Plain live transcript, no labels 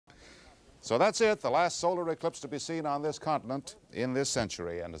So that's it, the last solar eclipse to be seen on this continent in this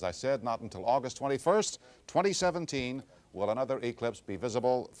century. And as I said, not until August 21st, 2017, will another eclipse be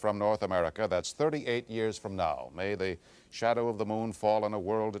visible from North America. That's 38 years from now. May the shadow of the moon fall on a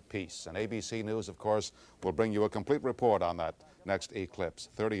world at peace. And ABC News, of course, will bring you a complete report on that next eclipse,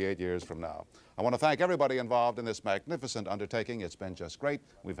 38 years from now. I want to thank everybody involved in this magnificent undertaking. It's been just great.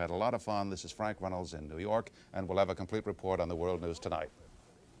 We've had a lot of fun. This is Frank Reynolds in New York, and we'll have a complete report on the world news tonight.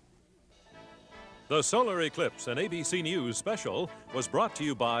 The Solar Eclipse, an ABC News special, was brought to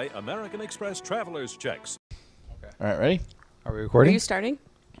you by American Express Traveler's Checks. All right, ready? Are we Are recording? you starting?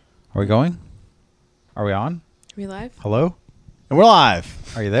 Are we going? Are we on? Are we live? Hello? And we're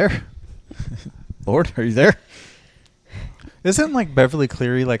live. Are you there? Lord, are you there? Isn't like Beverly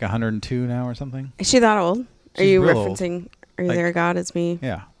Cleary like 102 now or something? Is she that old? Are She's you real old. referencing Are You Like- There, God? It's Me?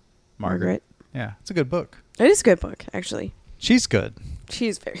 Yeah. Margaret. Yeah. It's a good book. It is a good book, actually. She's good.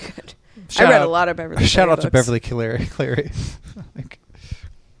 She's very good. Shout I read out- a lot of Beverly Shout Cleary out to books. Beverly Cleary. Like,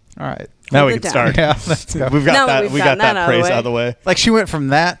 all right. Now Hold we it can down. start. Yeah, let's go. We've got Now that. we've We got gotten that that out of the praise way. out of the way. Like she went from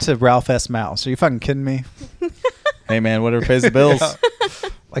that to Ralph S. Mouse. Are you fucking kidding me? Hey man, whatever pays the bills.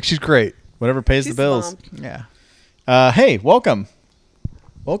 Like she's great. Whatever pays She's the bills. the Yeah. Hey, welcome.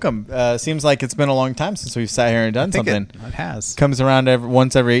 Welcome. Seems like it's been a long time since we've sat here and done I think something. it has. Comes around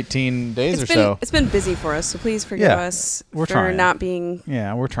once every 18 days or so. It's been busy for us, so please forgive Yeah, us we're for trying. not being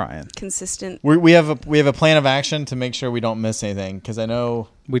Yeah, we're trying. consistent. We have a plan of action to make sure we don't miss anything because I know.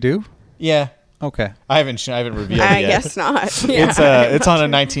 We do? Yeah, Okay. I haven't revealed it I yet. guess not. Yeah, It's I'm it's not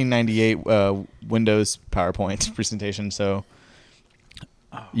on a sure. 1998 Windows PowerPoint presentation, so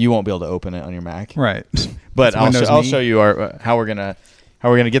you won't be able to open it on your Mac. Right. But It's I'll Windows Me. show you how we're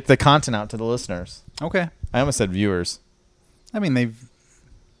gonna get the content out to the listeners. Okay. I almost said viewers. I mean, they've...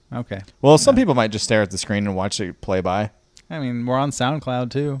 Okay. Well, some people might just stare at the screen and watch it play by. I mean, we're on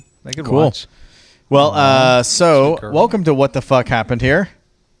SoundCloud, too. They could Cool. watch. Well, so Sweet girl. welcome to What the Fuck Happened Here.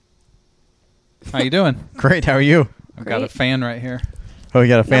 How you doing? Great, how are you? I've got a Great. fan right here. Oh, you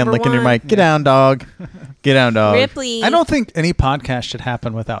got a fan Number licking your one. mic. Get down, dog. Get down, dog. Ripley. I don't think any podcast should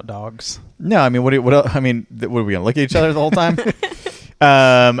happen without dogs. No, I mean, what are we gonna look at each other the whole time?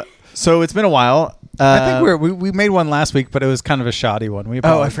 So it's been a while. I think we made one last week, but it was kind of a shoddy one. We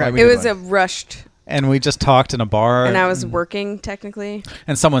apologize. forgot. It was a rushed, and we just talked in a bar, and I was working technically.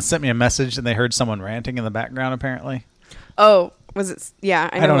 and someone sent me a message, and they heard someone ranting in the background. Apparently, Oh, was it? Yeah,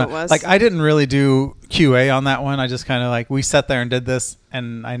 I know don't what it was. Like I didn't really do QA on that one. I just kind of like we sat there and did this,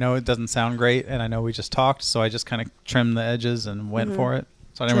 and I know it doesn't sound great, and I know we just talked, so I just kind of trimmed the edges and went for it.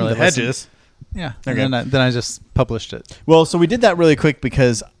 So I didn't really the listen. hedges. Yeah. Okay. And then I just published it. Well, so we did that really quick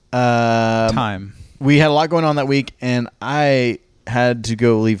because Time. we had a lot going on that week, and I had to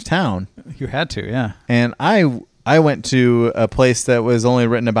go leave town, You had to, yeah. and I went to a place that was only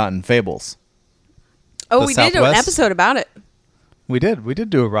written about in fables. oh, the we did an Southwest? episode about it. We did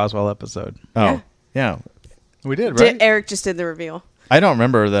do a Roswell episode. Oh, yeah. We did, right? Eric just did the reveal. I don't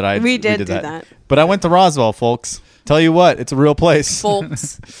remember that We did do that. But I went to Roswell, folks. Tell you what, it's a real place.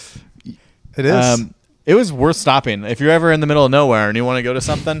 Folks, It is. It was worth stopping. If you're ever in the middle of nowhere and you want to go to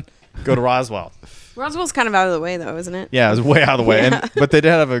something, go to Roswell. Roswell's kind of out of the way, though, isn't it? Yeah, it was way out of the way. Yeah. But they did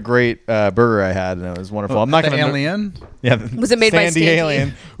have a great burger I had, and it was wonderful. I'm not the going to Alien. Yeah, Was it made by Sandy Stan T?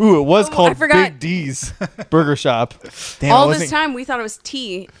 Alien? Ooh, it was Oh, I called forgot. Big D's Burger Shop. Damn, All it this wasn't- time, we thought it was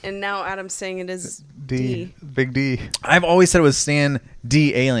T, and now Adam's saying it is D. Big D. I've always said it was Stan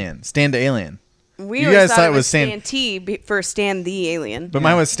D Alien. Stan the Alien. We You always guys thought thought it was Stan- Stan T for Stan the Alien. But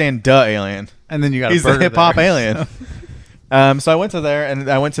mine was Stan Duh Alien. And then you got He's a the burger hip hop there. alien. So I went to there,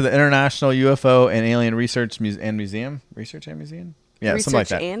 and I went to the International UFO and Alien Research and Museum. Research and Museum? Yeah, Research something like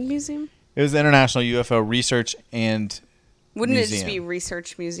that. and Museum? It was the International UFO Research and Wouldn't it just Museum. be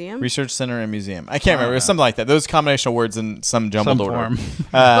Research Museum? Research Center and Museum. I can't remember. It was something like that. Those combination of words in some jumbled Some order. form.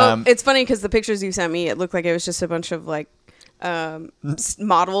 Well, it's funny because the pictures you sent me, it looked like it was just a bunch of like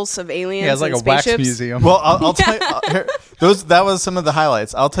models of aliens. Yeah, it's like and a wax spaceships. museum. Well, I'll tell you. That was some of the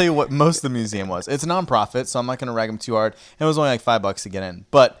highlights. I'll tell you what most of the museum was. It's a nonprofit, so I'm not going to rag them too hard. It was only like $5 to get in,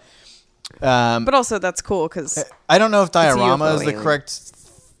 but But also, that's cool because I don't know if diorama UFO is the alien. correct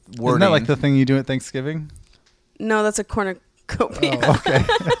wording. Isn't that like the thing you do at Thanksgiving? no, that's a cornucopia. Oh, okay.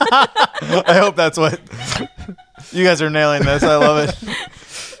 I hope that's what you guys are nailing this. I love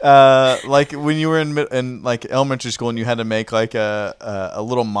it. Like when you were in like elementary school and you had to make like a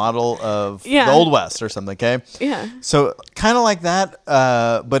little model of Yeah. the Old West or something. Okay. Yeah. So kind of like that,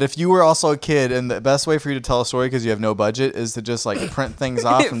 but if you were also a kid, and the best way for you to tell a story because you have no budget is to just like print things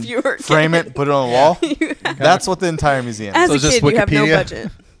off If and you were a frame kid. it, put it on the wall. That's what the entire museum. As So a just kid, you have no Wikipedia?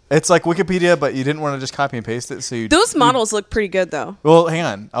 budget. It's like Wikipedia, but you didn't want to just copy and paste it. So Those models look pretty good, though. Well, hang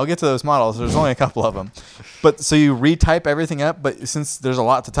on. I'll get to those models. There's only a couple of them. But so you retype everything up, but since there's a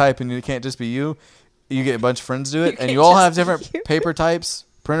lot to type and it can't just be you get a bunch of friends do it, and can't you all just have be different you. paper types,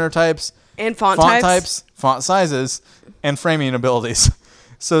 printer types, And font types, font sizes, and framing abilities.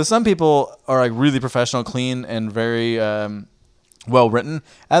 So some people are like really professional, clean, and very well written.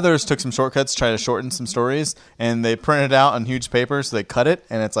 Others took some shortcuts, try to shorten some stories, and they print it out on huge paper, so they cut it,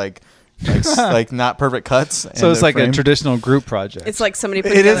 and it's like like not perfect cuts. So and it's they're like a framed. traditional group project. It's like somebody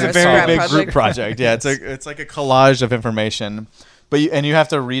put It is together a very scrap big project. group project. Yeah, it's like a collage of information. But you have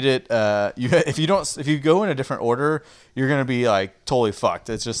to read it. If you go in a different order, you're gonna be like totally fucked.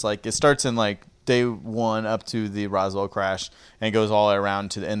 It's just like it starts in like day 1 up to the Roswell crash, and it goes all the way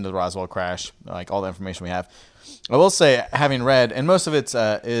around to the end of the Roswell crash. Like all the information we have. I will say, having read, and most of it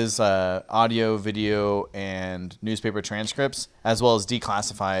is audio, video, and newspaper transcripts, as well as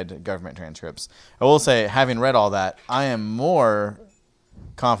declassified government transcripts. I will say, having read all that, I am more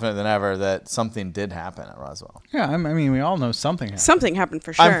confident than ever that something did happen at Roswell. yeah, I mean, we all know something happened. Something happened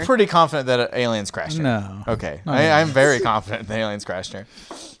for sure. I'm pretty confident that aliens crashed here. No. Okay. No. I'm very confident that aliens crashed here.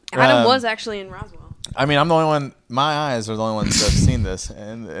 Adam was actually in Roswell. I mean, I'm the only one, my eyes are the only ones that have seen this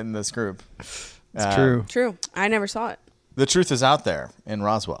in this group. It's true. True. I never saw it. The truth is out there in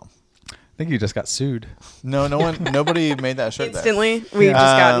Roswell. I think you just got sued. No one, nobody made that shirt there. Instantly, we just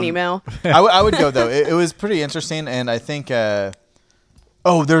got an email. I would go though. It was pretty interesting, and I think.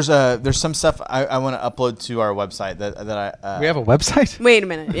 There's some stuff I want to upload to our website that I. We have a website? Wait a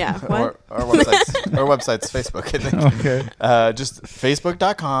minute. Yeah. What? Our website's Facebook. I think. Okay. Just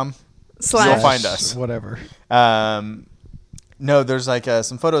facebook.com. Slash. You'll find us. Whatever. No, there's like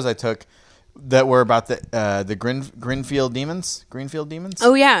some photos I took that were about the Greenfield demons. Greenfield demons.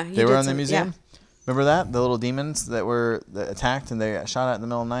 Oh yeah. They were in the museum. Remember that? The little demons that attacked and they got shot at in the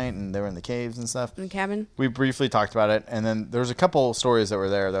middle of the night, and they were in the caves and stuff. In the cabin. We briefly talked about it, and then there was a couple stories that were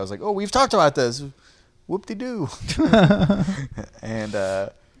there that I was like, oh, we've talked about this. Whoop-de-doo. And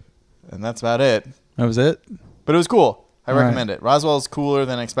that's about it. That was it? But it was cool. I All right. recommend it. Roswell's cooler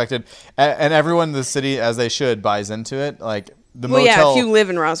than expected. And everyone in the city, as they should, buys into it. Like the Well, motel, yeah. If you live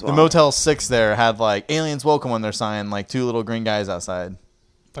in Roswell. the Motel 6 there had like aliens welcome on their sign, like 2 little green guys outside.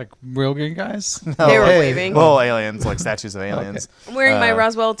 Like real green guys? They were waving. Well, aliens, like statues of aliens. I'm wearing my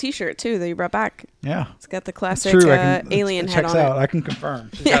Roswell T-shirt too that you brought back. Yeah. It's got the classic True. alien it head checks on out. it. I can confirm.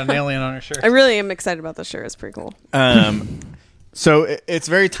 She's got an alien on her shirt. I really am excited about this shirt. It's pretty cool. So it's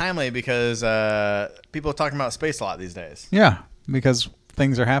very timely because people are talking about space a lot these days. Yeah, because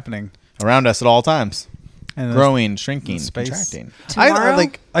things are happening. Around us at all times. And Growing, shrinking, space. contracting. Tomorrow?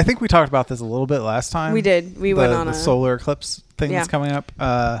 I think we talked about this a little bit last time. We did. We went on the a solar eclipse thing that's Yeah. coming up.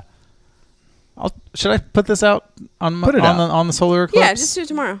 Should I put this out on Put it out. on the solar eclipse? Yeah, just do it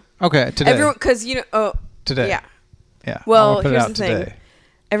tomorrow. Okay, today. Everyone, because Today. Yeah. Yeah. Well, I'm gonna put it here's out the thing. today.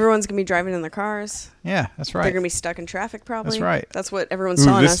 Everyone's gonna be driving in their cars. Yeah, that's right. They're gonna be stuck in traffic, probably. That's right. That's what everyone's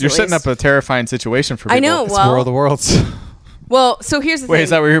telling us. You're at setting least. up a terrifying situation for people. I know. It's Well, War of the Worlds. well. So here's the thing. Wait, is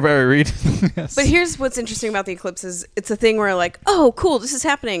that what you're about to read? Yes. But here's what's interesting about the eclipse is it's a thing where like, oh, cool, this is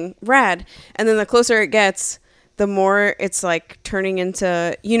happening, rad, and then the closer it gets, the more it's like turning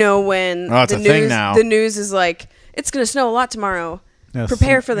into, when Oh, it's the a news, thing now. the news is like, it's gonna snow a lot tomorrow. Yes.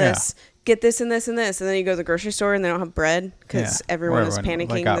 Prepare for Yeah. this. Get this and this and this, and then you go to the grocery store and they don't have bread because everyone is panicking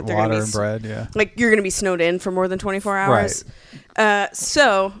like, that they're water gonna be and bread. Yeah. like you're gonna be snowed in for more than 24 hours.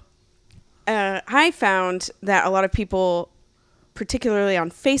 So I found that a lot of people, particularly on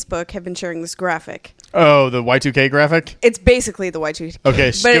Facebook, have been sharing this graphic. Oh, the Y2K graphic? It's basically the Y2K.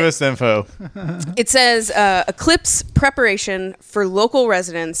 Okay, But give us the info. It says eclipse preparation for local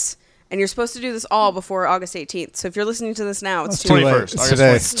residents, and you're supposed to do this all before August 18th. So if you're listening to this now, it's too late. 21st, It's August today.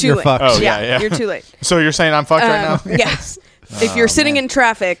 20th. It's too You're late. fucked. Oh, yeah. You're too late. So you're saying I'm fucked right now? Yes. If you're sitting in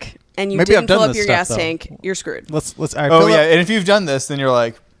traffic and you Maybe I've didn't fill done up this your stuff, gas though. tank, you're screwed. Let's. Oh, yeah. And if you've done this, then you're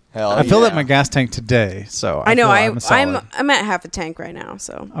like, hell I filled yeah. up my gas tank today, so I know. feel solid. I'm at half a tank right now.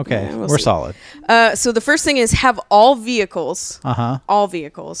 So okay. yeah, we'll we're see. solid. So the first thing is have all vehicles filled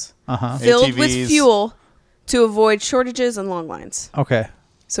ATVs. with fuel to avoid shortages and long lines. Okay.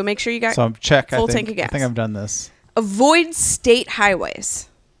 So make sure you got So I'm check. full I think, tank of gas. I think I've done this. Avoid state highways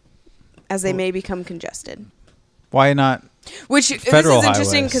as they may become congested. Why not? Which Federal this is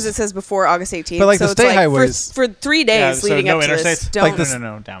interesting highways. because it says before August 18th. But, like, so the it's state like highways- for 3 days leading up to this. Don't, Like this-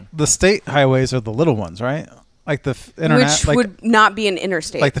 No, down. The state highways are the little ones, right? Like the internet, which like, would not be an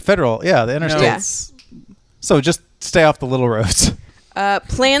interstate. like the federal. Yeah, the interstates. So just stay off the little roads.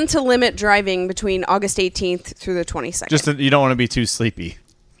 Plan to limit driving between August 18th through the 22nd. Just you don't want to be too sleepy.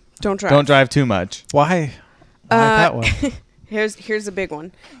 don't drive. Don't drive too much. Why? Why that way? Here's a big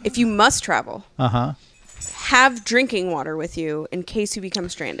one. If you must travel, have drinking water with you in case you become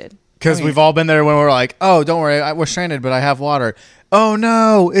stranded. Because we've all been there when we're like, oh, don't worry, we're stranded, but I have water. Oh,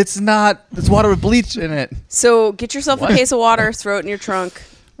 no, it's not. It's water with bleach in it. So get yourself a case of water, throw it in your trunk.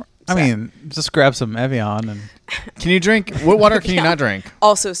 I mean, just grab some Evian and Can you drink? What water can you not drink?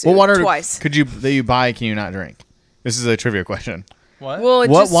 Also sued What water twice. that you buy can you not drink? This is a trivia question. what? Well,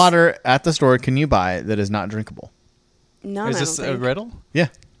 What water at the store can you buy that is not drinkable? None, is I this don't a think. riddle? Yeah.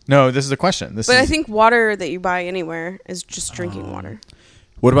 No, this is a question. But I think water that you buy anywhere is just drinking water.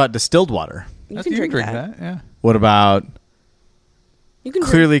 What about distilled water? You can drink that. Yeah. What about You can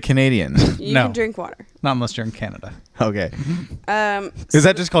clearly Canadian? You No. can drink water. Not unless you're in Canada. Okay. Is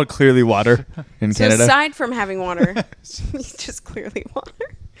that just called clearly water in So Canada? aside from having water, just clearly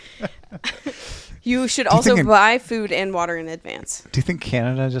water. You should also think buy food and water in advance. Do you think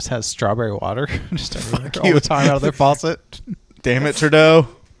Canada just has strawberry water just everywhere all the time out of their faucet? Damn it, Trudeau.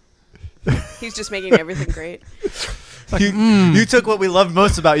 He's just making everything great. You took what we loved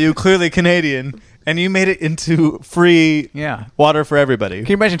most about you, clearly Canadian, and you made it into free Yeah. water for everybody. Can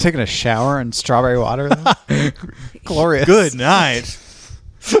you imagine taking a shower in strawberry water? Glorious. Good night.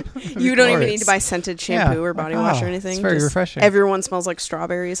 You don't even glorious. need to buy scented shampoo Yeah. or body Oh, wash or it's anything. very Just refreshing. Everyone smells like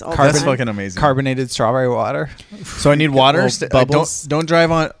strawberries all That's the time. fucking amazing. Carbonated strawberry water. So I need water. little Like, bubbles. don't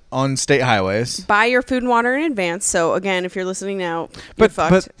drive on state highways. Buy your food and water in advance. So again, if you're listening now, you're But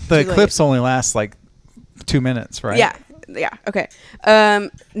fucked. the Too late. eclipse only lasts like 2 minutes, right? Yeah. Okay.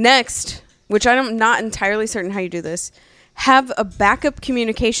 Next, which I'm not entirely certain how you do this, have a backup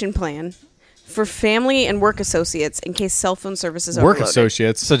communication plan for family and work associates in case cell phone service is Work overloaded.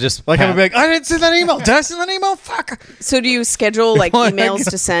 associates. So just like, I'm pat- gonna be like, I didn't send that email. Did I send that email? Fuck. So do you schedule like Well, I emails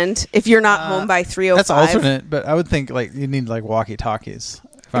guess- to send if you're not home by 3:05? That's alternate, but I would think like you need like walkie-talkies.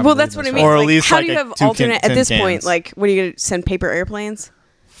 if I'm Well, reading that's what I this mean. Or at Like, least, how like, do you a have two alternate tin at this cans. point? Like, what are you going to send paper airplanes?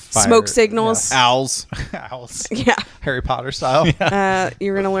 Fire- Smoke signals? Owls. yeah. Owls. Yeah. Harry Potter style.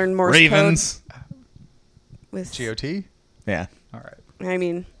 You're going to learn Morse Ravens. code with. GOT. Yeah. All right. I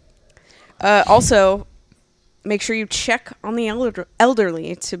mean, also, make sure you check on the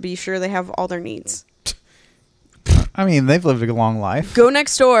elderly to be sure they have all their needs. I mean, they've lived a long life. Go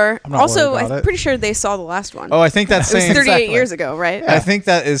next door. I'm not Also, worried about I'm it. pretty sure they saw the last one. Oh, I think that's it was saying. 38 exactly. years ago, right? I think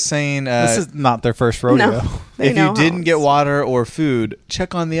that is saying. This is not their first rodeo. No. They If know you how didn't get it's- water or food,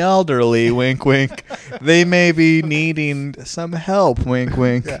 check on the elderly. Wink, wink. They may be needing some help. Wink,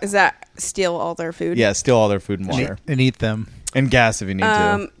 wink. Yeah, Is that steal all their food? steal all their food and water And eat them. and gas if you need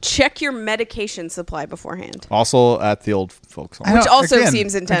to. Check your medication supply beforehand. Also at the old folks' home. I Which don't- also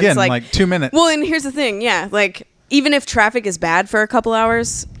seems intense, Again, like- 2 minutes. Well, and here's the thing. Yeah, like, even if traffic is bad for a couple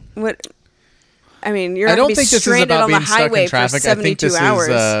hours, what... I mean, you're I not don't going to be think this is stranded about on the being stuck highway in traffic. for I think 72 this hours.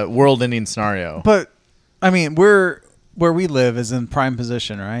 is a world-ending scenario. But I mean, where we live is in prime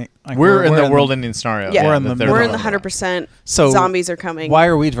position, right? Like we're in the world-ending scenario. Yeah. We're in that the they're middle We're in the talking about. 100%. So Zombies are coming. Why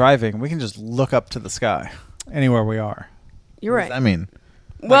are we driving? We can just look up to the sky anywhere we are. You're What does right. that mean?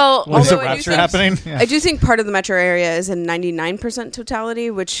 Well, Is the although I do rapture think, happening? Yeah. I do think part of the metro area is in 99% totality,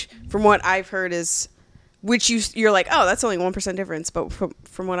 which, from what I've heard, is which you're like, oh, that's only 1% difference, but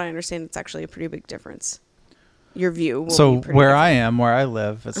from what I understand, it's actually a pretty big difference. Your view. Will So be pretty where different. I am, where I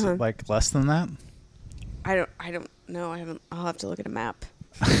live, is Uh-huh. it like less than that? I don't know. I'll have to look at a map.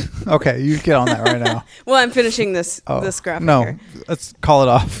 Okay, you get on that right now. Well, I'm finishing this Oh, this graphic no, here. let's call it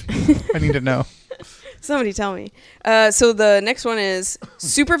off. I need to know. Somebody tell me. So the next one is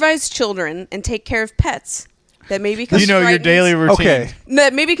supervise children and take care of pets that may become You know your frightened- daily routine. Okay,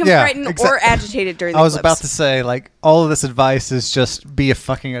 that may become Yeah, frightened or exact- agitated during the I was eclipse. about to say like all of this advice is just be a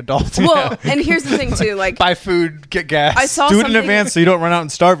fucking adult. Well, and here's the thing too, like buy food, get gas. I saw Do it in something- advance so you don't run out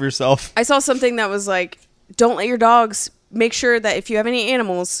and starve yourself. I saw something that was like, don't let your dogs, make sure that if you have any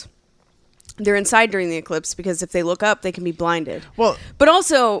animals, they're inside during the eclipse because if they look up, they can be blinded. Well, But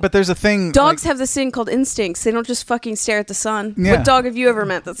also, but there's a thing. dogs like, have this thing called instincts. They don't just fucking stare at the sun. Yeah. What dog have you ever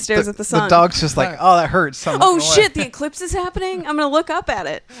met that stares at the sun? The dog's just like, oh, that hurts. I'm Oh looking away." shit, the eclipse is happening? I'm going to look up at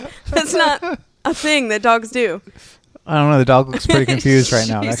it. That's not a thing that dogs do. I don't know. The dog looks pretty confused right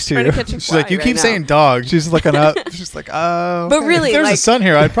now She's next to trying you. catch a She's like, fly you right keep now. saying dog. She's looking up. She's like, oh. But okay." really, If there's like, a sun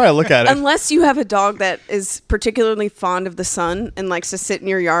here, I'd probably look at it. unless you have a dog that is particularly fond of the sun and likes to sit in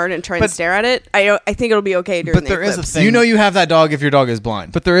your yard and try and But- stare at it, I think it'll be okay during But the there is a eclipse. thing. You know you have that dog if your dog is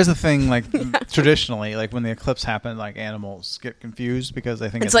blind. But there is a thing like traditionally, like when the eclipse happened, like animals get confused because they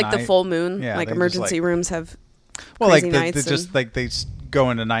think It's it's like the night. full moon. Yeah, Like they just, emergency like- rooms have Well, like crazy they nights just and- like go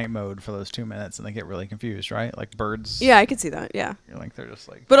into night mode for those 2 minutes and they get really confused, right? Like birds. Yeah, I could see that. Yeah. You're like they're just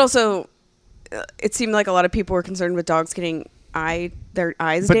like. But also, it seemed like a lot of people were concerned with dogs getting eye their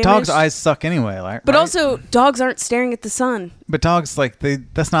eyes But damaged. dogs' eyes suck anyway, right? But also, dogs aren't staring at the sun. But dogs, like,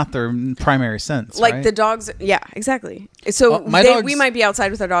 that's not their primary sense, Like right? the dogs, yeah, exactly. So my dogs- we might be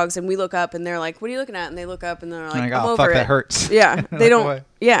outside with our dogs, and we look up, and they're like, "What are you looking at?" And they look up, and they're like, Like, "I'm oh, over fuck, it." that hurts. Yeah, they don't. away.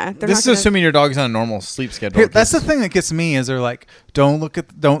 Yeah, they're This not is gonna, assuming your dog's on a normal sleep schedule. Here, that's the 'cause- thing that gets me is they're like,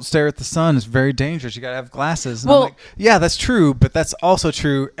 don't stare at the sun. It's very dangerous. You gotta have glasses. And I'm Well- like, yeah, that's true, but that's also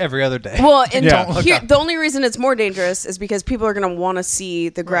true every other day. Well, and Yeah. Don't look here, up. the only reason it's more dangerous is because people are going to want to see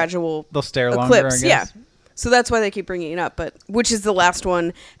the gradual They'll stare longer, eclipse. I guess. Yeah, so that's why they keep bringing it up. But which is the last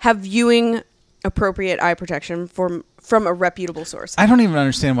one? Have viewing appropriate eye protection from a reputable source. I don't even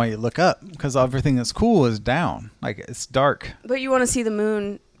understand why you look up because everything that's cool is down. Like it's dark. But you want to see the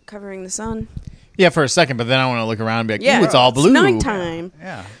moon covering the sun. Yeah, for a second, but then I want to look around and be like, Yeah, ooh, it's all blue. nighttime.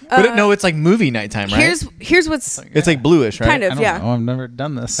 Yeah. But no, it's like movie nighttime, right? Here's what's It's like bluish, right? kind I of don't yeah. know. I've never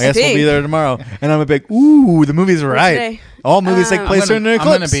done this. I guess we'll be think. there tomorrow, and I'm gonna be like, ooh, the movie's right. today? All movies take place during the I'm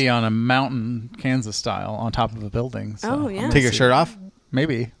eclipse. gonna be on a mountain, Kansas style, on top of a building. So Oh, yeah. Take your shirt off.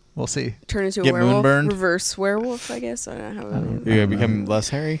 maybe we'll see. Turn into a Get werewolf, moonburned? reverse werewolf, I guess. I don't know how You're gonna become less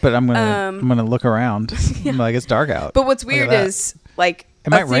hairy. But I'm gonna look around. I'm like it's dark out. But what's Look at weird that. is like it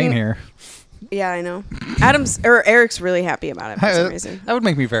might rain here. Yeah, I know. Eric's really happy about it for some reason. That would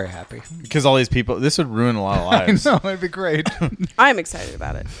make me very happy. Because all these people, this would ruin a lot of I lives. know it'd be great. I'm excited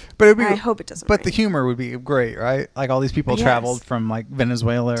about it. But it'd be, I hope it doesn't. But the rain. humor would be great, right? Like all these people Yes. traveled from like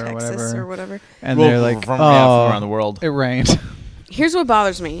Venezuela or Texas or whatever. and Well, they're like, from oh, around the world. it rained. Here's what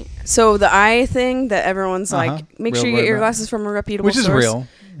bothers me. So the eye thing that everyone's like, make Real sure you worried get your about. glasses from a reputable Which is source. real.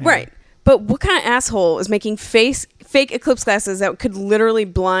 Right. But what kind of asshole is making fake eclipse glasses that could literally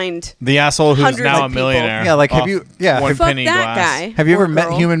blind? The asshole who's Hundreds now a of people. millionaire. Yeah, like, have off you- yeah, one have- Fuck penny that glass. guy. Have you or ever met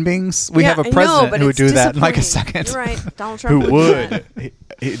girl. human beings? We Yeah, have a I know, president but who would it's do that in like a disappointing. second. You're right. Donald Who Trump do would?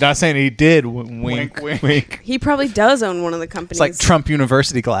 that. Not saying he did. Wink, Wink, wink. He probably does own one of the companies. It's like Trump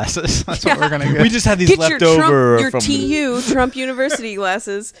University glasses. That's what we're gonna get. We just had these Get left your over Trump, your from. TU Trump University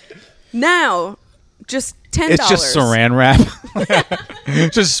glasses. Now, just $10. it's just saran wrap.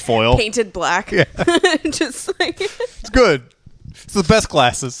 just foil. Painted black. Just like It's good. It's the best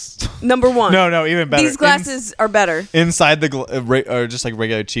glasses. number one. No, even better. These glasses are better. Inside the or just like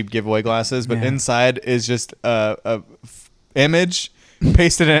regular cheap giveaway glasses, but Yeah. inside is just a image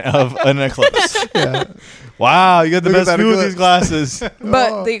pasted in of an eclipse. Wow, you got the Look at best that view of eclipse. these glasses.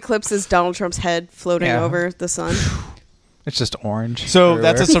 But the eclipse is Donald Trump's head floating Yeah. over the sun. It's just orange. So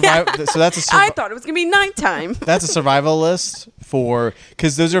that's a everywhere. survival. So that's a I thought it was gonna be nighttime. that's a survival list for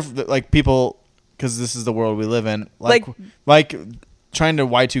because those are like people because this is the world we live in. Like trying to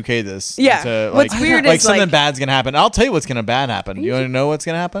Y2K this. Yeah. into, What's like, weird like is, something like- bad's gonna happen. I'll tell you what's gonna bad happen. You want to know what's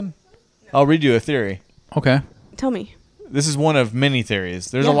gonna happen? I'll read you a theory. Okay. Tell me. This is one of many theories.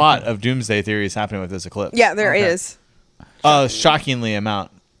 There's a lot of doomsday theories happening with this eclipse. Yeah, there is. Shockingly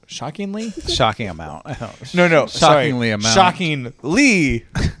amount. Shockingly? Shocking amount. I thought. No. Shockingly sorry. amount. Shockingly.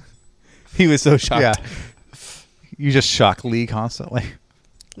 He was so shocked. Yeah. You just shock Lee constantly.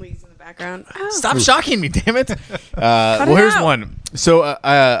 Lee's in the background. Oh. Stop shocking me, damn it. it Well, here's out. one. So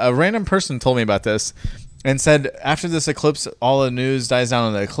a random person told me about this and said after this eclipse, all the news dies down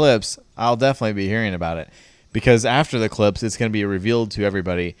on the eclipse, I'll definitely be hearing about it. Because after the eclipse, it's going to be revealed to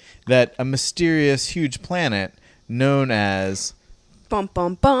everybody that a mysterious huge planet known as Bum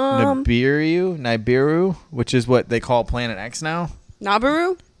bum bum. Nibiru, which is what they call Planet X now.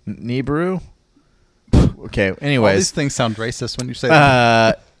 Nabaru? Nibiru. Okay. All these Anyways, things sound racist when you say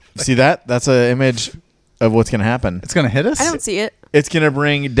that. see that? That's an image of what's going to happen. It's gonna hit us. I don't see it. It's going to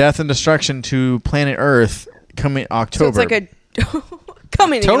bring death and destruction to planet Earth coming So October. it's like a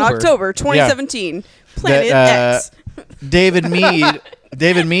coming in October. October 2017. Planet That, X. David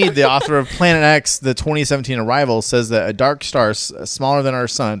Mead, the author of Planet X, the 2017 arrival, says that a dark star smaller than our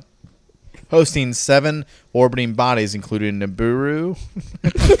sun, hosting 7 orbiting bodies, including Nibiru,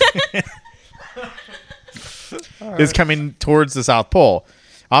 is coming towards the South Pole.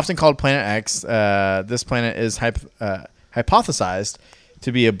 Often called Planet X, this planet is hypothesized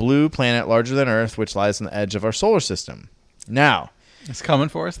to be a blue planet larger than Earth, which lies on the edge of our solar system. Now, It's coming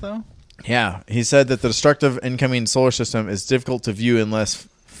for us though. yeah, he said that the destructive incoming solar system is difficult to view unless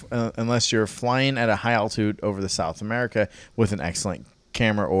you're flying at a high altitude over the South America with an excellent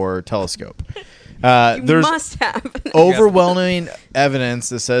camera or telescope. You There's must have. overwhelming evidence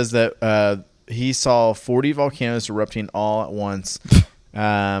that says that he saw 40 volcanoes erupting all at once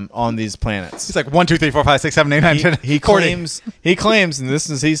on these planets. It's like 1, 2, 3, 4, 5, 6, 7, 8, 9, 10. He claims, and this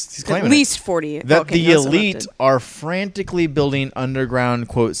is he's claiming At it, least 40. that the volcanoes elite erupted. are frantically building underground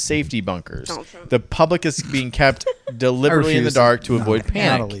quote safety bunkers. Donald Trump. The public is being kept deliberately in the refuse. dark to No, avoid not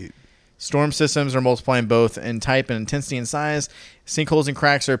panic. elite. Storm systems are multiplying both in type and intensity and size. Sinkholes and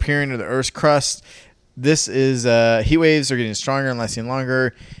cracks are appearing in the Earth's crust. This is heat waves are getting stronger and lasting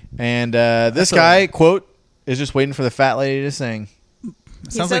longer. And this guy, quote, is just waiting for the fat lady to sing.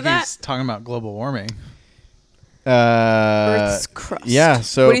 Sounds said like that? he's talking about global warming. Earth's crust. Yeah.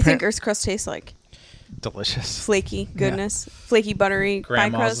 So what do you think Earth's crust tastes like? Delicious. Flaky goodness, flaky buttery pie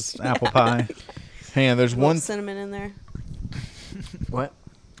Grandma's crust. apple pie. Hang on, there's Little one. cinnamon in there. What?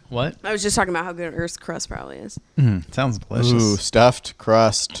 What? I was just talking about how good Earth's crust probably is. Sounds delicious. Ooh, stuffed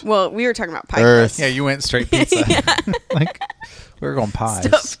crust. Well, we were talking about pie Earth. crust. Yeah, you went straight pizza. Like we were going pies.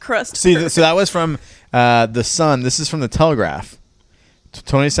 Stuffed crust. See, so that was from the Sun. This is from the Telegraph.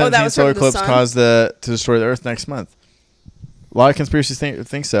 2017 was solar from The eclipse Sun? caused to destroy the Earth next month. A lot of conspiracies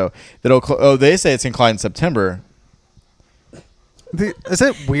think so. They say it's inclined in September. Is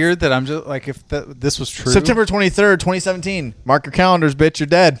it weird that I'm just like if this was true? September 23rd, 2017. Mark your calendars, bitch. You're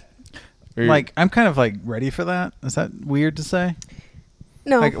dead. Or you're- Like I'm kind of like ready for that. Is that weird to say?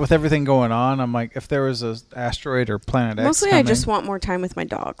 No. Like with everything going on, I'm like if there was a asteroid or planet X. Mostly I coming- just want more time with my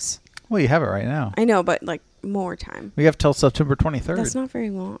dogs. Well, you have it right now. I know, but like more time. We have till September 23rd. That's not very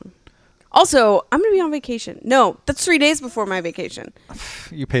long. Also, I'm going to be on vacation. No, that's 3 days before my vacation.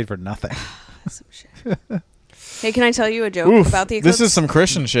 You paid for nothing. Some shit. Hey, can I tell you a joke Oof, about the eclipse? this is some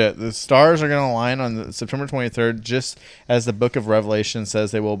Christian shit. The stars are going to align on September 23rd, just as the book of Revelation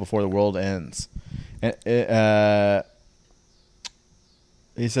says they will before the world ends.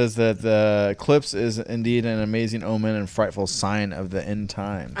 He says that the eclipse is indeed an amazing omen and frightful sign of the end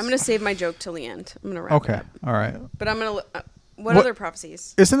times. I'm going to save my joke till the end. I'm going to wrap it Okay. up. All right. But I'm going to... What What- other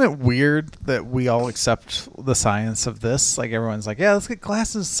prophecies? Isn't it weird that we all accept the science of this? Like everyone's like, yeah, let's get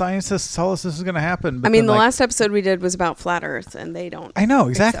glasses. Scientists tell us this is going to happen. But I mean, then, the like, last episode we did was about flat Earth, and they don't. I know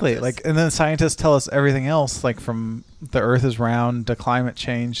accept exactly. this. Like, and then scientists tell us everything else, like from the Earth is round to climate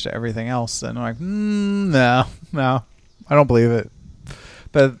change to everything else, and I'm like, no, I don't believe it.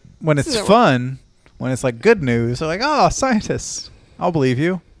 But when This it's isn't- fun, when it's like good news, they're like, oh, scientists, I'll believe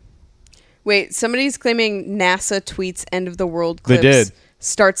you. Wait, somebody's claiming NASA tweets end of the world They clips did.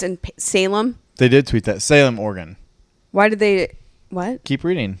 starts in Salem. They did tweet that. Salem, Oregon. Why did they? What? Keep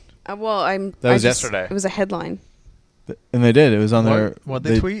reading. Well, That was yesterday. It was a headline. And they did. It was on their. What'd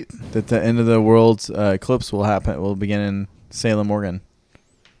they tweet? That the end of the world's eclipse will begin in Salem, Oregon.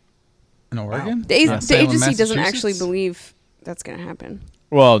 In Oregon? The Not the Salem, agency doesn't actually Massachusetts? believe that's going to happen.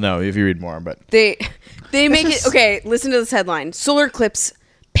 Well, no, if you read more, but They make it okay. Listen to this headline: Solar eclipse,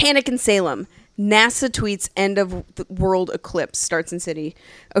 panic in Salem. NASA tweets end of the world eclipse starts in city.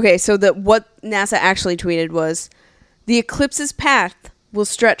 Okay, so what NASA actually tweeted was the eclipse's path will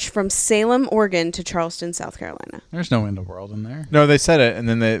stretch from Salem, Oregon to Charleston, South Carolina. There's no end of world in there. no, they said it, and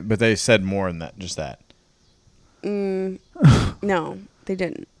then they said more than that. Just that No, they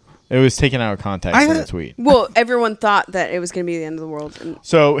didn't. it was taken out of context in the tweet. Well, everyone thought that it was going to be the end of the world. And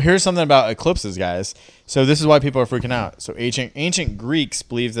So here's something about eclipses, guys. So this is why people are freaking out. So ancient Greeks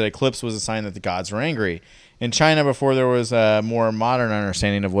believed that eclipse was a sign that the gods were angry. In China, before there was a more modern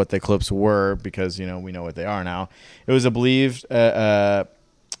understanding of what the eclipse were, because we know what they are now, it was believed that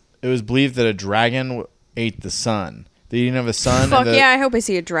a dragon ate the sun. The eating of the sun. fuck and yeah, I hope I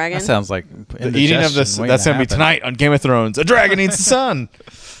see a dragon. That sounds like the eating of the sun. That's going to be tonight on Game of Thrones. A dragon eats the sun.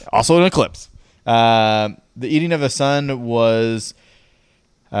 Also an eclipse. The eating of the sun was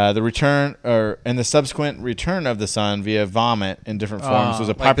the return and the subsequent return of the sun via vomit in different forms was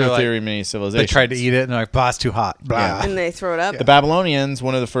a like popular they're like- theory in many civilizations. They tried to eat it and they're like, it's too hot. Blah. Yeah. And they throw it up. The Babylonians,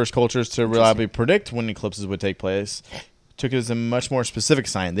 one of the first cultures to reliably predict when eclipses would take place, took it as a much more specific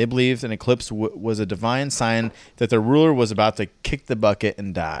sign. They believed an eclipse was a divine sign that their ruler was about to kick the bucket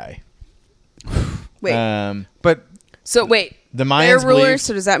and die. Wait. But So wait. The Their Mayans ruler, believed.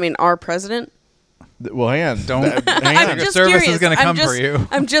 so does that mean our president? Well, hang on. Don't- Hang on. I'm just service is curious. gonna come I'm just, for you.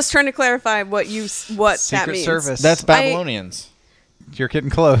 I'm just trying to clarify what that Secret means. Service. That's Babylonians. You're getting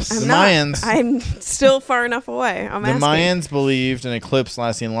close. The I'm not. Mayans- I'm still far enough away. I'm The asking. Mayans believed an eclipse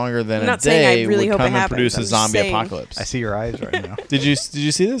lasting longer than I'm a not saying I day really would hope it come and happens. produce I'm a just zombie saying. apocalypse. I see your eyes right now. Did you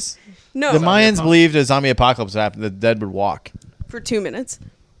see this? No, The Mayans believed a zombie apocalypse would happen. The dead would walk. for 2 minutes.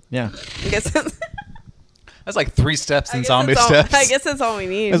 Yeah. I guess that's, That's like 3 steps I in guess zombie that's steps. I guess that's all we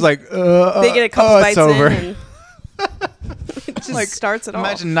need. It's like they get a couple oh, bites it's over. in and it just Like, starts it all.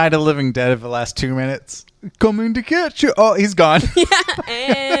 Imagine Night of the Living Dead of the last 2 minutes. Coming to get you. Oh, he's gone.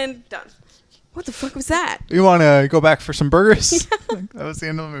 And done. What the fuck was that? You want to go back for some burgers? That was the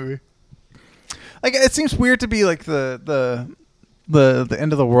end of the movie. Like it seems weird to be like the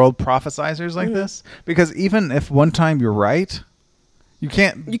end of the world prophesizers like this, because even if one time you're right, you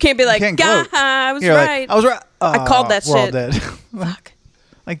can't You can't be like, gloat. "Gah, I was You're like, right." I was right. I called that we're all shit. dead. Fuck.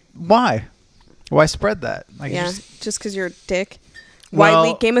 Like, why? Why spread that? Like, Yeah, just just because you're a dick. Why Well-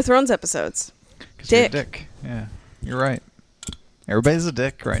 leak Game of Thrones episodes? 'cause you're a Dick. dick. Yeah, you're right. Everybody's a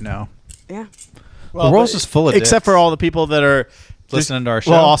dick right now. Yeah. The world's just full of except dicks. for all the people that are Listening to our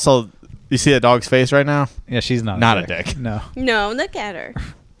show. Well, also, you see that dog's face right now? Yeah, she's not Not a dick. No, No, look at her.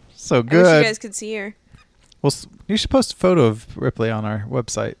 so I wish good. you guys could see her. Well, you should post a photo of Ripley on our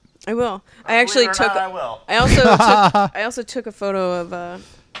website. I will. I actually took. I will. I also took. I also took a photo of.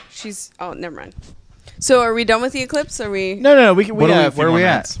 She's. Oh, never mind. So, are we done with the eclipse? Are we? No. We What are got we- a few where are more we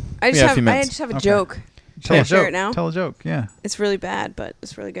at? minutes. I We just got a have. few I minutes. just have a Okay. joke. Tell Should I a share joke. it now? Tell a joke. Yeah, It's really bad, but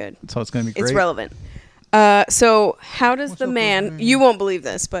it's really good. so it's gonna be great. It's relevant. So, how does the man? You won't believe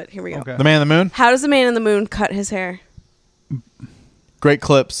this, but here we go. Okay. The Man in the Moon. How does the man in the moon cut his hair? Great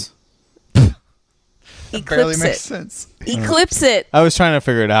clips. Barely Eclipse makes it. sense. Eclipse it. I was trying to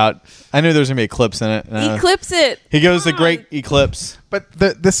figure it out. I knew there was gonna be eclipse in it. Eclipse it. He goes the Come Great on. Eclipse. But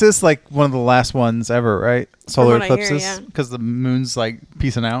this is like one of the last ones ever, right? Solar what I hear, eclipses, yeah. because the moon's like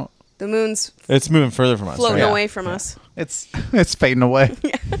piecing out. The moon's It's moving further from us. floating right? away from us. It's fading away.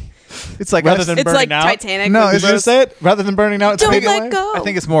 It's like Rather than It's like burning out. Titanic. No, when it's Did you just- say it? Rather than burning out, it's Don't fading let away? go. I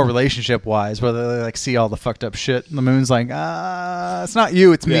think it's more relationship wise, where they like see all the fucked up shit. And the moon's like, it's not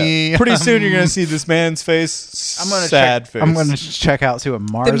you, it's me. Yeah. Pretty soon you're gonna see this man's face. I'm gonna sad check, face. I'm gonna check out, see what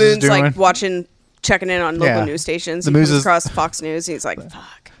Mars the is moon's doing. like checking in on local Yeah. news stations. The He moon's comes is- across Fox News. And he's like,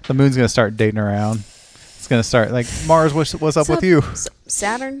 "Fuck." The moon's gonna start dating around. It's gonna start like, Mars, what's up with you?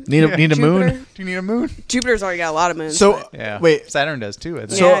 Saturn? Need a Jupiter? moon. Do you need a moon? Jupiter's already got a lot of moons. So but- Yeah. wait. Saturn does too. I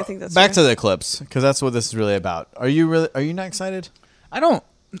think. Yeah, I think that's back fair. to the eclipse because that's what this is really about. Are you not excited? I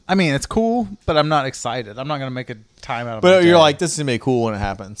mean, it's cool, but I'm not excited. I'm not gonna make a time out of. But my you're day. like, this is gonna be cool when it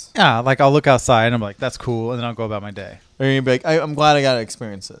happens. yeah, like I'll look outside and I'm like, that's cool, and then I'll go about my day. Or you're gonna be like, I'm glad I got to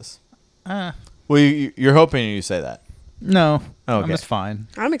experience this. Uh, Well, you're hoping you say that. no, Okay. I'm just fine.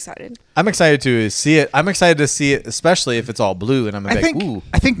 I'm excited. I'm excited to see it. I'm excited to see it, especially if it's all blue, and I'm I like, think ooh.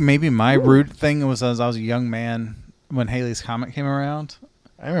 I think maybe my root thing was as I was a young man when Haley's Comet came around.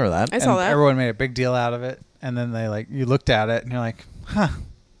 I remember that. I saw and that. everyone made a big deal out of it, and then they like you looked at it and you're like, huh,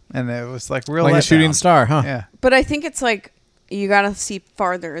 and it was like real Like a letdown. shooting star, huh? Yeah, But I think it's like you gotta see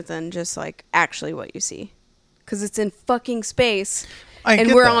farther than just like actually what you see, because it's in fucking space, I and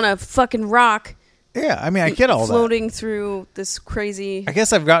get we're that. on a fucking rock Yeah, I mean, I get all that. floating through this crazy. I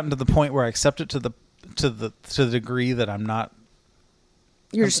guess I've gotten to the point where I accept it to the degree that I'm not.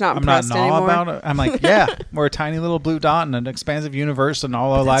 You're just not I'm not impressed in awe anymore. about it. I'm like, yeah, we're a tiny little blue dot in an expansive universe, and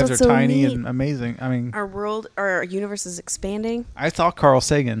all our But that's lives are what's so tiny neat. and amazing. I mean, Our world, our universe is expanding. I thought Carl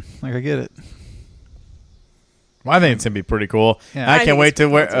Sagan. Like, I get it. Well, I think it's gonna be pretty cool. Yeah. I I can't think wait it's to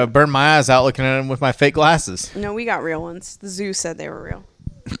pretty cool, too. burn my eyes out looking at them with my fake glasses. No, we got real ones. The zoo said they were real.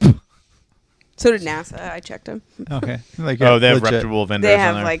 So did NASA. I checked them. Okay. Like, Oh, they have legit. reputable vendors. They on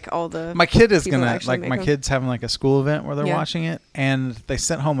have there. like all the. My kid is people that gonna actually like make my them. kid's having like a school event where they're Yeah. watching it, and they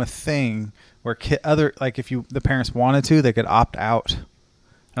sent home a thing where if the parents wanted to, they could opt out.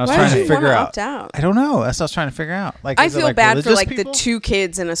 And I was Why trying would to you figure wanna out. opt out? I don't know. That's what I was trying to figure out. Like, I is it, feel like, bad for religious like people? the 2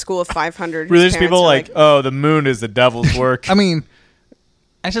 kids in a school of 500. whose religious parents people are like, oh, the moon is the devil's work. I mean,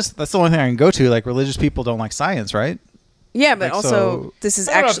 that's the only thing I can go to. Like, religious people don't like science, right? yeah, but like, also so- this is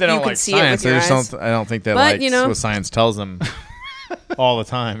I don't know if actually they don't you can like see science. it with your eyes. I don't think they But, like you know- what science tells them all the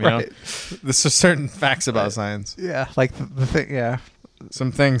time. You Right. know, there's just certain facts about science. Yeah. Like the thing. Yeah.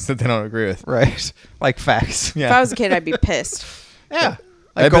 Some things that they don't agree with. Right. Like facts. Yeah. If I was a kid, I'd be pissed. Yeah.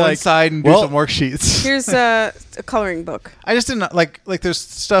 I'd Like be go like, inside and do well- some worksheets. Here's a coloring book. I just didn't like there's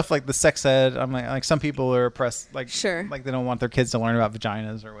stuff like the sex ed. I'm like some people are oppressed like Sure. like they don't want their kids to learn about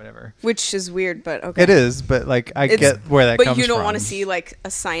vaginas or whatever. Which is weird, but okay. It is, but like I It's- get where that but comes you don't from. want to see like a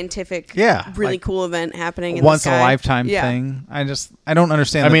scientific, Yeah, really like, cool event happening in once the in a sky. lifetime Yeah. thing. I don't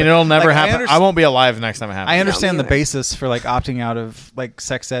understand. I mean, it'll never like, happen. I won't be alive next time it happens. I understand me the either. basis for like opting out of like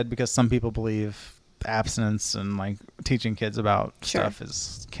sex ed because some people believe abstinence and like teaching kids about Sure. stuff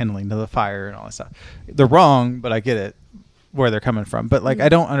is kindling to the fire and all that stuff. They're wrong, but I get it where they're coming from. But like I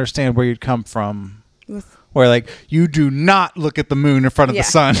don't understand where you'd come from With- where like you do not look at the moon in front of Yeah.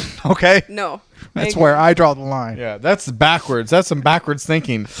 the sun. Okay, No. that's I where agree. I draw the line. Yeah, that's backwards. That's some backwards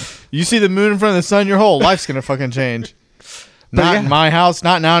thinking. You see the moon in front of the sun, your whole life's gonna fucking change. Not yeah. in my house.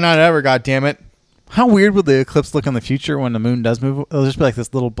 Not now. Not ever. God damn it. How weird would the eclipse look in the future when the moon does move? It'll just be like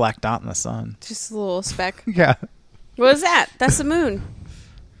this little black dot in the sun. Just a little speck. Yeah. What is that? That's the moon.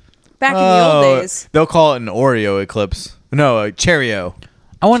 Back in the Oh, old days. they'll call it an Oreo eclipse. No, a Cheerio.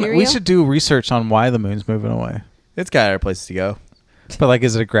 I want. We Cheerio? should do research on why the moon's moving away. It's got other places to go. But like,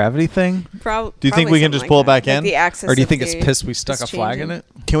 is it a gravity thing, Do you think we can just pull it back in? The axis or do you of think it's the- pissed we stuck is a flag in changing.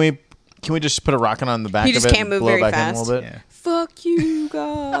 it? Can we just put a rocket on the back He of just it can't and move blow very it back fast. in a little bit? Yeah. fuck you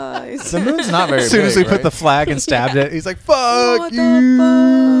guys. The moon's not very As soon as we big, put right? the flag and stabbed it, he's like, "Fuck What you!"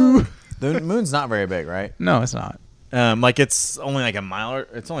 the The moon's not very big, right? No, it's not. Like it's only like a mile, or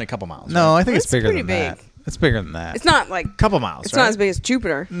it's only a couple miles. No, right? I think it's It's bigger pretty than big. that. It's bigger than that. It's not like couple miles. it's right? not as big as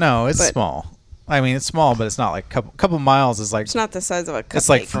Jupiter. No, it's But- small. I mean, it's small, but it's not like couple miles is like It's not the size of a cupcake. it's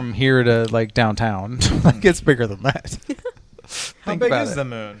like from here to like downtown. Like it's bigger than that. How big is the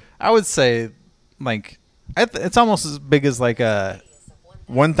moon? I would say like it's almost as big as like a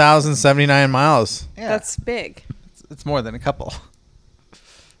 1,079 miles. yeah. That's big. It's more than a couple.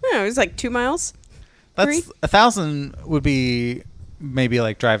 No, it's like 2 miles. That's 3? 1,000 would be maybe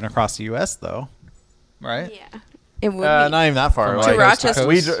like driving across the U.S. though, right? Yeah. It would be. Not even that far. From Like, Rochester. it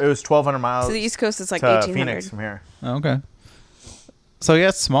was 1,200 miles To the East Coast, it's like to 1,800. Phoenix from here. Oh, okay. So yeah,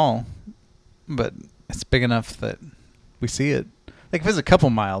 it's small, but it's big enough that we see it. Like if it's a couple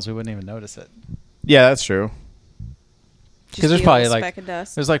miles, we wouldn't even notice it. Yeah, that's true. Just 'Cause there's be a probably, little like- speck of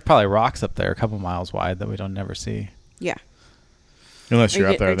dust. There's like probably rocks up there a couple miles wide that we don't never see. Yeah. Unless Are you're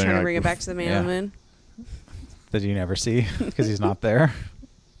you up there, then trying you're to like, bring it back to the man on the moon? That you never see because he's not there.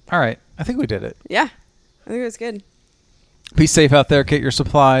 All right, I think we did it. Yeah. I think it was good. Be safe out there. Get your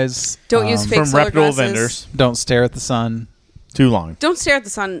supplies. Don't use fake from solar reputable glasses. vendors. Don't stare at the sun. Too long. Don't stare at the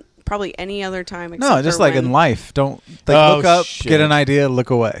sun probably any other time except No, just for like when, in life. Don't like, Oh, look up, shit. get an idea, look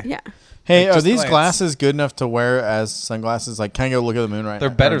away. Yeah. Hey, Like, are just these glance. glasses good enough to wear as sunglasses? Like, can I go look at the moon right They're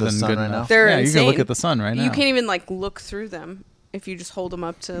now? better Or the than sun good right enough. They're yeah, you can look insane. at the sun right now. You can't even like look through them if you just hold them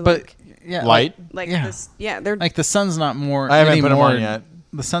up to But like yeah, Light? yeah. this. Yeah, they're like the sun's not more. I haven't any put 'em more- on yet.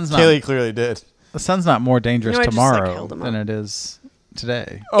 The sun's Kaylee not. clearly did. The sun's not more dangerous I just, like, tomorrow held 'em than up. it is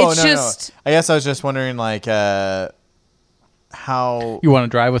today. Oh, It's no, just- no. I guess I was just wondering, like, how... You want to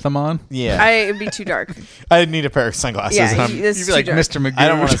drive with them on? Yeah. it'd be too dark. I need a pair of sunglasses. Yeah, and I'm- this You'd is be like too dark. Mr. McGee. I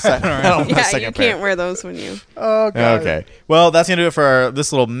don't want to. I don't want a Yeah, second you pair. can't wear those when you. Oh god. Okay. Well, that's gonna do it for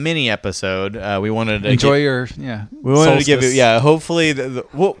this little mini episode. We wanted to Enjoy get- your yeah. We wanted to give you, solstice. yeah. Hopefully,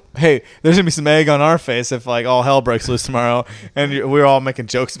 well, hey, there's gonna be some egg on our face if like all hell breaks loose tomorrow, and we're all making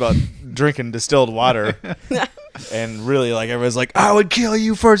jokes about drinking distilled water, and really like everyone's like, I would kill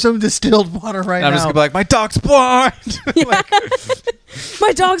you for some distilled water right And now. I'm just gonna be like, my dog's blind.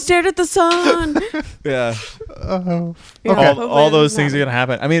 My dog stared at the sun. yeah. Yeah, All hopefully those it things are doesn't gonna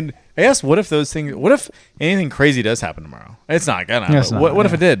happen. I mean, I guess what if those things? What if anything crazy does happen tomorrow? It's not gonna. Yeah, it's but not, what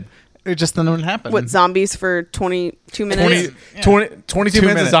if yeah. it did? It just then wouldn't happen. What, zombies for 22 minutes? 22 2 minutes of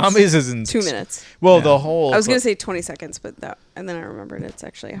minutes. zombies is in 2 minutes. Well, Yeah. the whole. I was going to say 20 seconds, but that, and then I remembered it's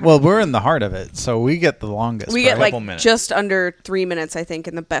actually. Well, we're in the heart of it, so we get the longest. we get right? like couple minutes. just under 3 minutes, I think,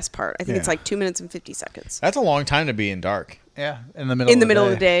 in the best part. I think it's Yeah. like 2 minutes and 50 seconds. That's a long time to be in dark. yeah, in the middle. In the middle of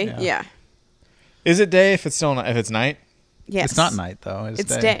the day. Yeah. Yeah. Is it day if it's still if it's night? Yes. It's not night though.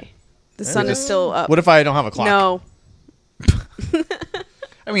 It's day. The sun is still up. What if I don't have a clock? No.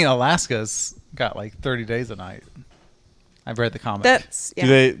 I mean, Alaska's got like 30 days a night. I've read the comic. That's. Yeah. Do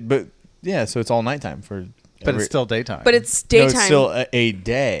they? But yeah, so it's all nighttime for. but it's still daytime. But it's No, daytime. it's still a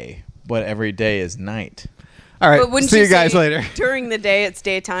day, but every day is night. all right. But wouldn't See you guys say later. During the day, it's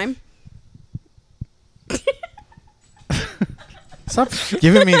daytime. Stop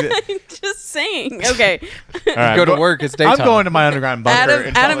giving me. The, Just saying. Okay. all right, Go to work. It's daytime. I'm going to my underground bunker Adam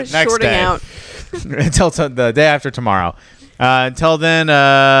until is the next shorting day. out. Until the day after tomorrow. Until then,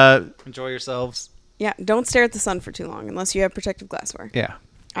 Enjoy yourselves. Yeah. Don't stare at the sun for too long unless you have protective glassware. Yeah.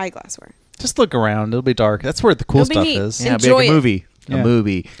 Eyeglassware. Just look around. It'll be dark. That's where the cool It'll be stuff neat. is. yeah, be Enjoy like a it. movie. Yeah. A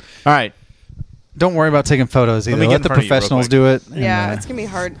movie. All right. Don't worry about taking photos either. me get Let in the front of you real professionals quick. do it. and, Yeah, it's gonna be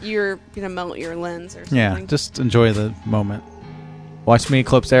hard. You're gonna melt your lens or something. yeah. Just enjoy the moment. Watch me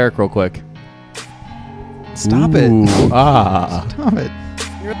eclipse Eric real quick. Stop it. Ooh, ah. Stop it.